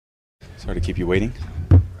Sorry to keep you waiting.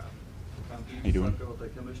 How you doing? About the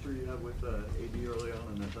chemistry you have with AD early on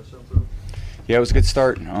and that touchdown throw? Yeah, it was a good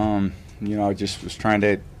start. I just was trying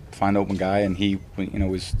to find the open guy, and he,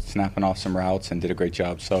 was snapping off some routes and did a great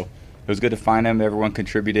job. So it was good to find him. Everyone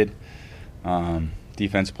contributed.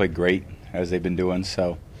 Defense played great, as they've been doing.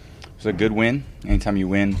 So it was a good win. Anytime you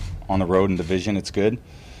win on the road in division, it's good,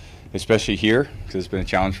 especially here because it's been a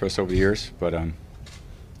challenge for us over the years. But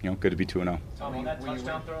good to be 2-0. Tom, on that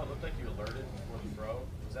touchdown throw, it looked like you alerted before the throw.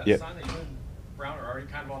 Was that Yep. a sign that you and Brown are already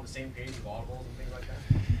kind of on the same page with audibles and things like that?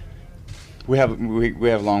 We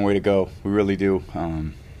have a long way to go. We really do.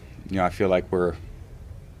 I feel like we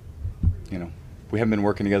haven't been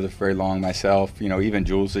working together for very long. Myself, even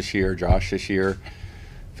Jules this year, Josh this year,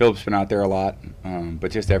 Philip's been out there a lot,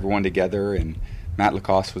 but just everyone together. And Matt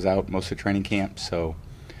Lacoste was out most of training camp, so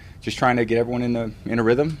just trying to get everyone in a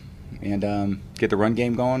rhythm and get the run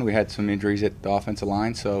game going. We had some injuries at the offensive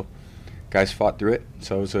line, so guys fought through it.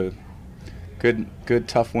 So it was a good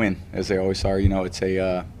tough win, as they always are. It's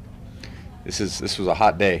a this was a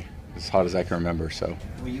hot day, as hot as I can remember. So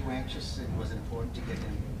were you anxious, and was it important to get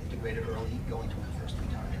him integrated early, going to the first 3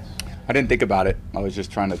 targets? I didn't think about it. I was just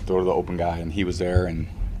trying to throw to the open guy, and he was there, and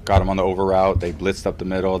got him on the over route. They blitzed up the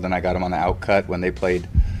middle. Then I got him on the out cut when they played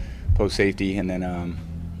post safety, and then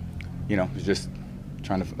was just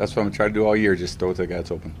trying to. That's what I'm trying to do all year. Just throw it to the guy that's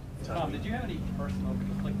open. Tom, did you have any personal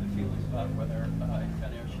conflicted feelings about whether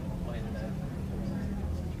Fenner should play today?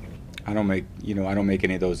 I don't make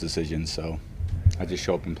any of those decisions, so I just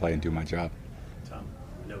show up and play and do my job. Tom,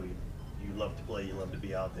 I know you love to play, you love to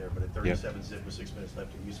be out there, but at 37 zip with 6 minutes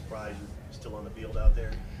left, are you surprised you're still on the field out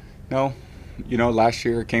there? No. Last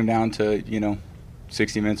year it came down to,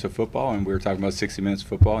 60 minutes of football, and we were talking about 60 minutes of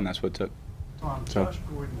football, and that's what it took. Tom, So. Josh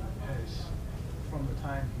Gordon has, from the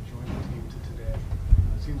time he joined the team to today,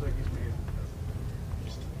 it seems like he's made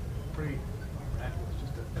just a pretty miraculous,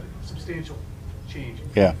 just a substantial change in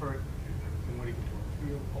Yeah. comfort and what he can do on the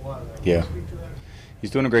field. A lot of that. Yeah. Can you speak to that?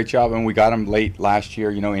 He's doing a great job, and we got him late last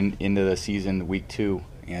year, into the season, week 2,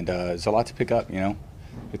 and it's a lot to pick up,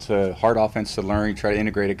 It's a hard offense to learn. You try to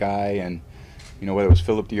integrate a guy, and, whether it was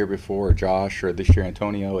Philip the year before or Josh or this year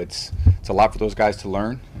Antonio, it's a lot for those guys to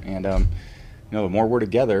learn. And, the more we're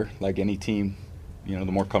together, like any team, the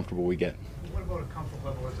more comfortable we get. What about a comfort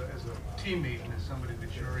level as a teammate and as somebody that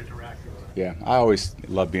you're interacting with? Yeah, I always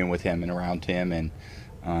love being with him and around him, and,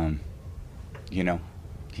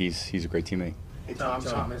 he's a great teammate. Hey,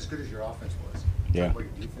 Tom, as good as your offense was, Yeah. talk about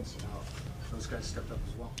your defense and how those guys stepped up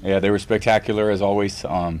as well. Yeah, they were spectacular as always.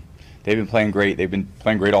 They've been playing great. They've been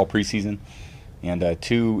playing great all preseason. And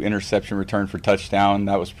 2 interception return for touchdown.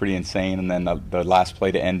 That was pretty insane. And then the last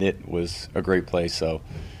play to end it was a great play. So,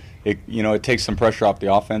 it takes some pressure off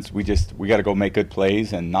the offense. We got to go make good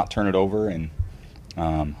plays and not turn it over. And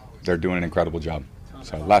they're doing an incredible job.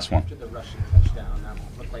 So, last one. After the rushing touchdown,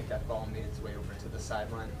 looked like that ball made its way over to the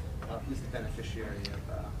sideline. Who's the beneficiary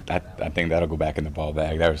of I think that'll go back in the ball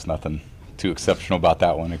bag. There was nothing too exceptional about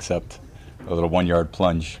that one except a little 1-yard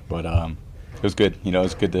plunge. But it was good. It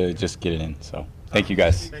was good to just get it in. So thank you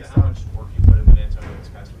guys. Thanks how much work you put into Antonio this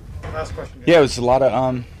past week. Last question. Guys. Yeah, it was a lot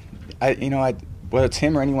of whether it's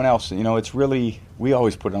him or anyone else, it's really, we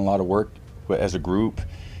always put in a lot of work as a group,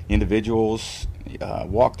 individuals,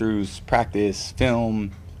 walkthroughs, practice,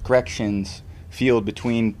 film, corrections, field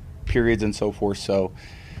between periods and so forth. So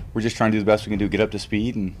we're just trying to do the best we can do, get up to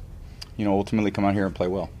speed, and ultimately come out here and play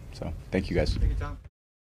well. So thank you guys. Thank you, Tom.